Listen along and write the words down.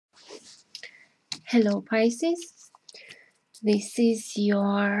Hello Pisces, this is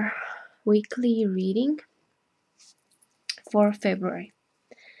your weekly reading for February.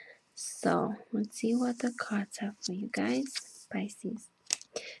 So let's see what the cards have for you guys, Pisces.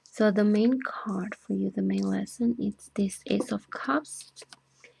 So the main card for you, the main lesson, it's this Ace of Cups,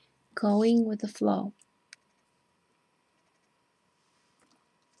 going with the flow.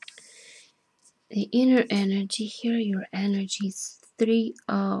 The inner energy here, your energy is Three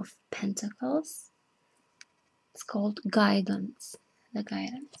of Pentacles. It's called guidance, the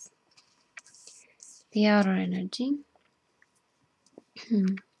guidance. The outer energy,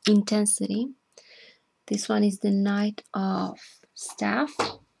 intensity. This one is the Knight of Staff.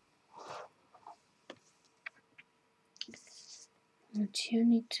 What you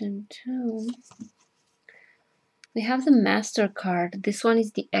need to do. We have the Master card. This one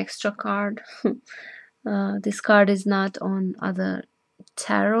is the extra card. This card is not on other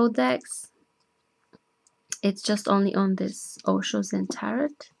tarot decks. It's just only on this Osho Zen Tarot.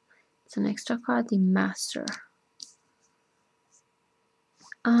 It's an extra card, the Master.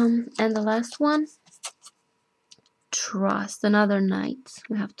 And the last one, Trust. Another Knight.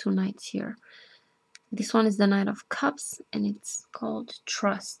 We have two Knights here. This one is the Knight of Cups, and it's called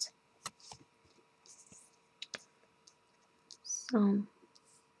Trust.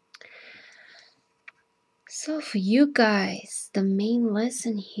 So for you guys, the main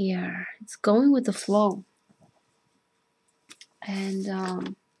lesson here, it's going with the flow.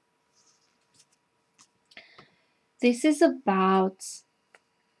 And this is about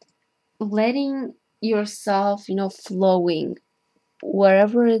letting yourself, flowing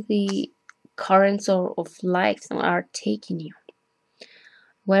wherever the currents of life are taking you.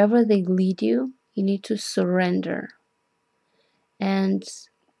 Wherever they lead you, you need to surrender and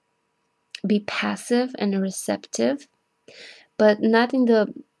be passive and receptive, but not in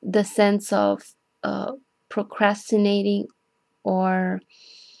the sense of procrastinating or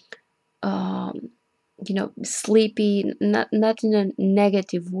sleepy, not in a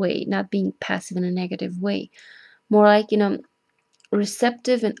negative way, not being passive in a negative way, more like in a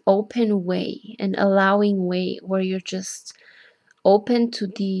receptive and open way, an allowing way, where you're just open to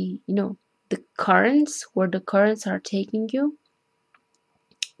the the currents, where the currents are taking you,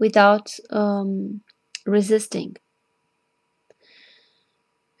 without resisting,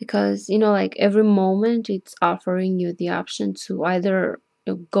 because like every moment it's offering you the option to either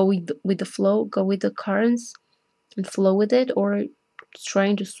go with the flow, go with the currents and flow with it, or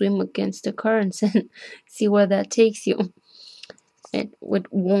trying to swim against the currents and see where that takes you. It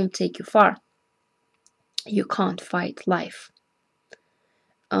won't take you far. You can't fight life.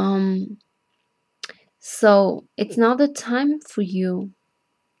 So it's now the time for you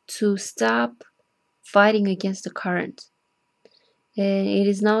to stop fighting against the current. And it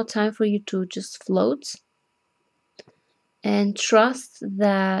is now time for you to just float and trust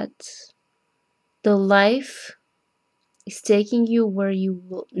that the life is taking you where you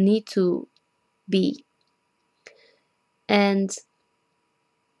will need to be. And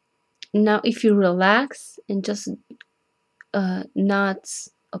now if you relax and just not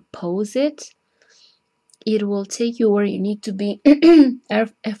oppose it, it will take you where you need to be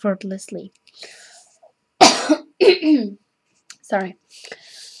effortlessly. Sorry.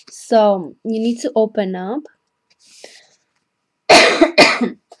 So you need to open up.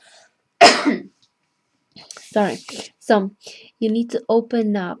 Sorry. So you need to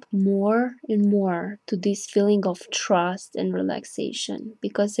open up more and more to this feeling of trust and relaxation,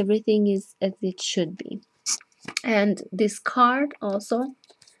 because everything is as it should be. And this card also,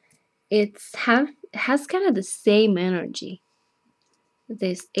 has kind of the same energy.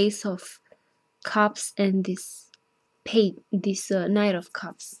 This Ace of Cups and this Knight of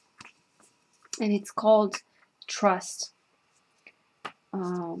Cups, and it's called Trust.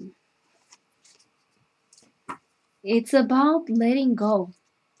 It's about letting go.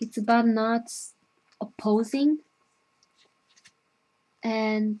 It's about not opposing,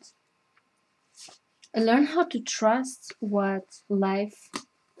 and learn how to trust what life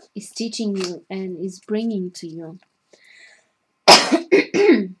is teaching you and is bringing to you.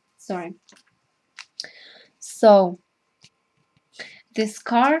 Sorry. So this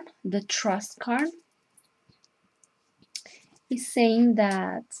card, the Trust card, is saying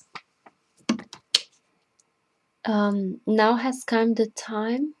that now has come the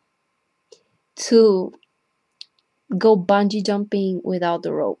time to go bungee jumping without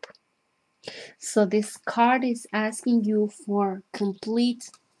the rope. So this card is asking you for complete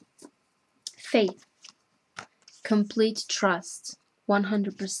faith, complete trust,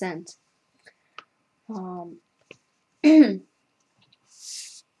 100%.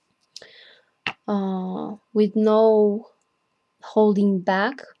 with no holding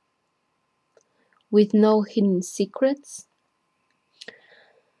back, with no hidden secrets.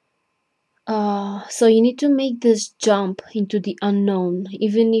 So you need to make this jump into the unknown,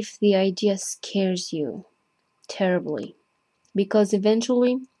 even if the idea scares you terribly, because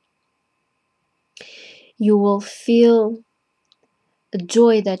eventually you will feel a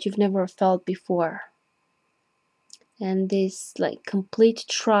joy that you've never felt before. And this like complete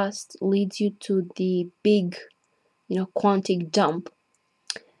trust leads you to the big, quantic jump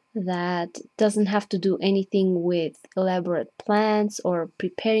that doesn't have to do anything with elaborate plans or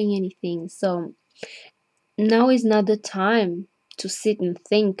preparing anything. So now is not the time to sit and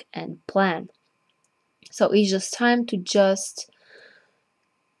think and plan. So it's just time to just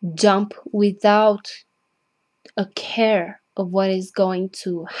jump without a care of what is going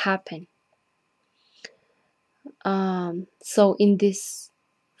to happen. So in this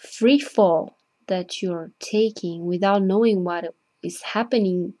free fall that you're taking without knowing what is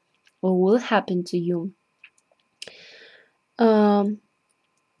happening or will happen to you, the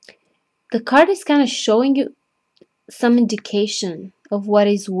card is kind of showing you some indication of what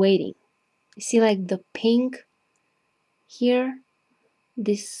is waiting. You see like the pink here,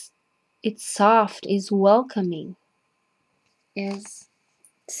 this, it's soft, is welcoming. Is,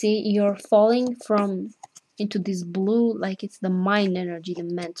 see, you're falling from into this blue, like it's the mind energy, the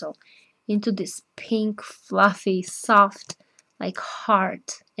mental, into this pink, fluffy, soft, like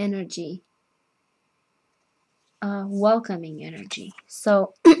heart energy, welcoming energy.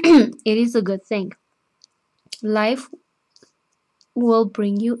 So it is a good thing. Life will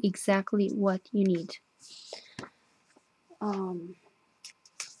bring you exactly what you need.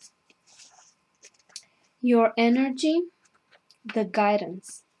 Your energy, the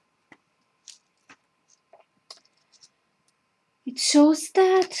guidance. It shows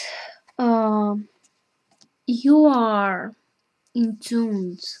that you are in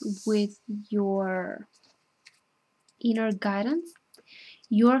tune with your inner guidance.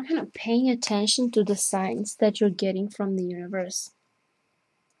 You're kind of paying attention to the signs that you're getting from the universe.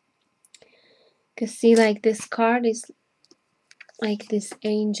 Because see, like this card is like this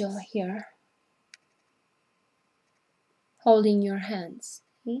angel here holding your hands.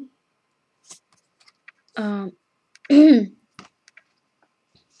 Okay?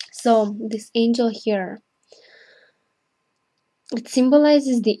 So this angel here, it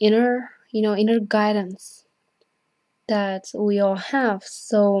symbolizes the inner guidance that we all have.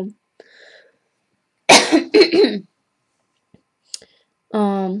 So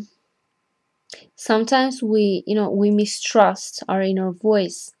sometimes we mistrust our inner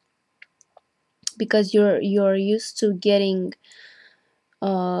voice because you're used to getting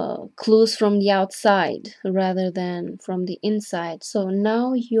clues from the outside rather than from the inside. So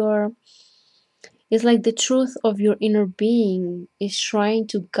now it's like the truth of your inner being is trying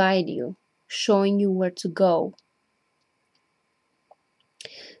to guide you, showing you where to go.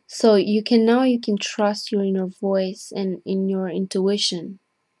 So you can trust your inner voice and in your intuition.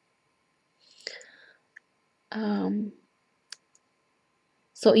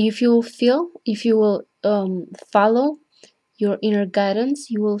 So if you will follow your inner guidance,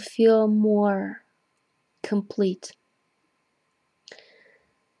 you will feel more complete.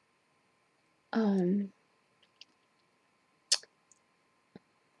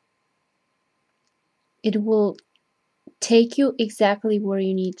 It will take you exactly where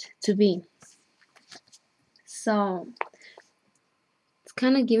you need to be. So it's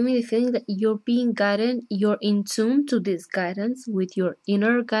kind of giving me the feeling that you're being guided, you're in tune to this guidance with your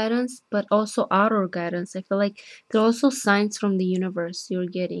inner guidance, but also outer guidance. I feel like there are also signs from the universe you're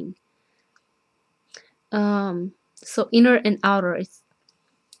getting. So inner and outer, it's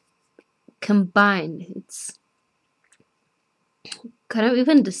combined. It's kind of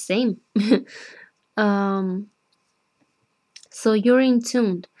even the same. So you're in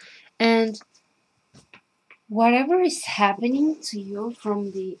tune, and whatever is happening to you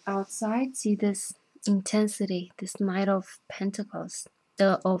from the outside, see this intensity, this Knight of Pentacles,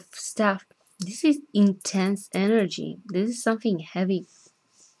 of Staff. This is intense energy. This is something heavy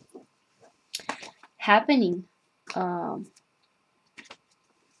happening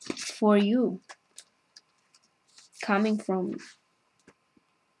for you, coming from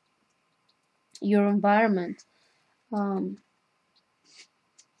your environment.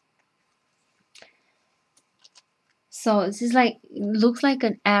 So this is like, it looks like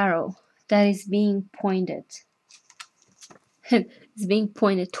an arrow that is being pointed. It's being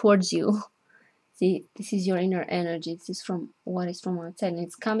pointed towards you. See, this is your inner energy. This is from what is from outside, and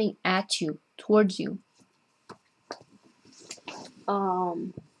it's coming at you, towards you.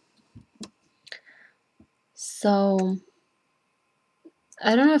 So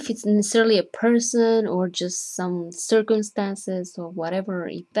I don't know if it's necessarily a person or just some circumstances or whatever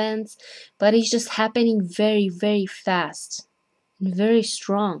events, but it's just happening very, very fast and very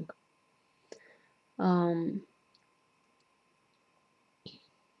strong.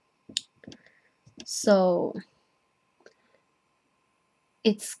 So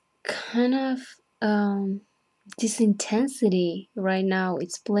it's kind of this intensity right now.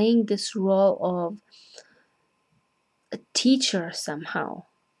 It's playing this role of a teacher somehow.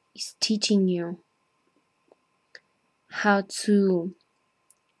 It's teaching you how to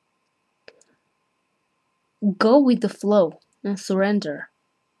go with the flow and surrender.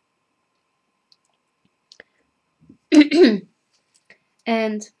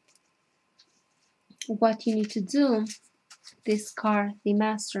 And what you need to do, this card, the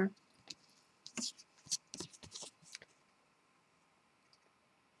Master,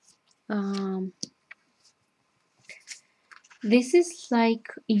 this is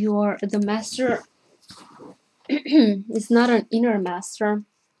like the Master. It's not an inner master,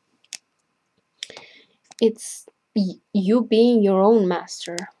 it's you being your own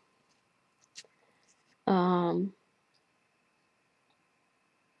master.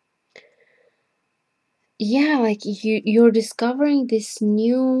 Yeah, like you're discovering these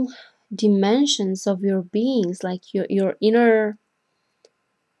new dimensions of your beings, like your inner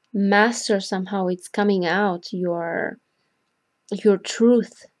master. Somehow it's coming out, your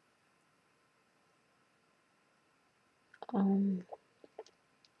truth.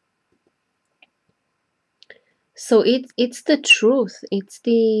 So it's the truth. It's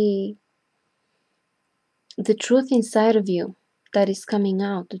the truth inside of you that is coming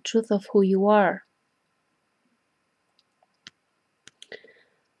out, the truth of who you are.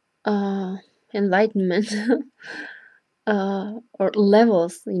 Enlightenment. Or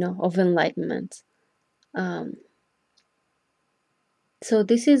levels, of enlightenment. So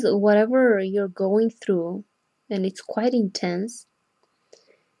this is whatever you're going through, and it's quite intense.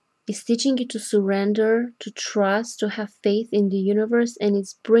 It's teaching you to surrender, to trust, to have faith in the universe, and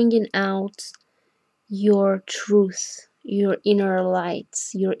it's bringing out your truth, your inner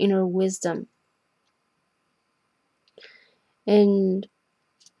lights, your inner wisdom. And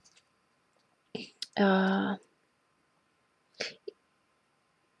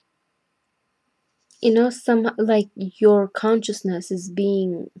some like your consciousness is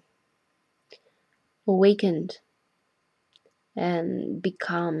being awakened and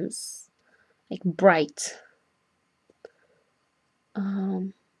becomes like bright.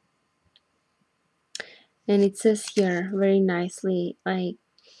 And it says here very nicely, like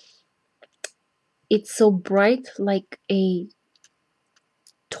it's so bright, like a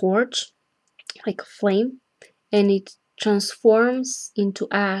torch, like a flame, and it transforms into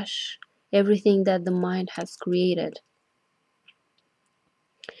ash everything that the mind has created.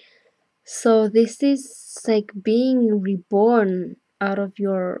 So this is like being reborn out of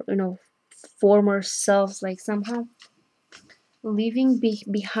your former selves, like somehow leaving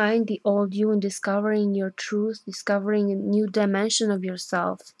behind the old you and discovering your truth, discovering a new dimension of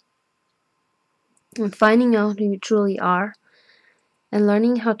yourself, and finding out who you truly are, and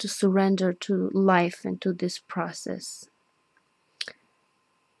learning how to surrender to life and to this process.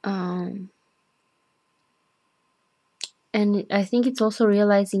 And I think it's also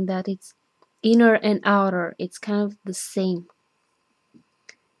realizing that it's inner and outer, it's kind of the same.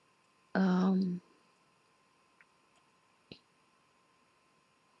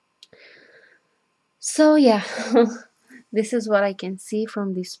 So yeah, this is what I can see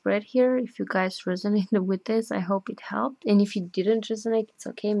from this spread here. If you guys resonated with this, I hope it helped. And if you didn't resonate, it's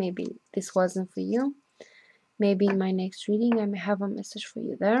okay. Maybe this wasn't for you. Maybe in my next reading, I may have a message for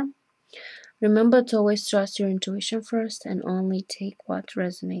you there. Remember to always trust your intuition first and only take what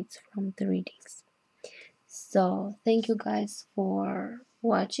resonates from the readings. So thank you guys for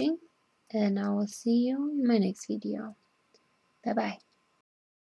watching, and I will see you in my next video. Bye bye.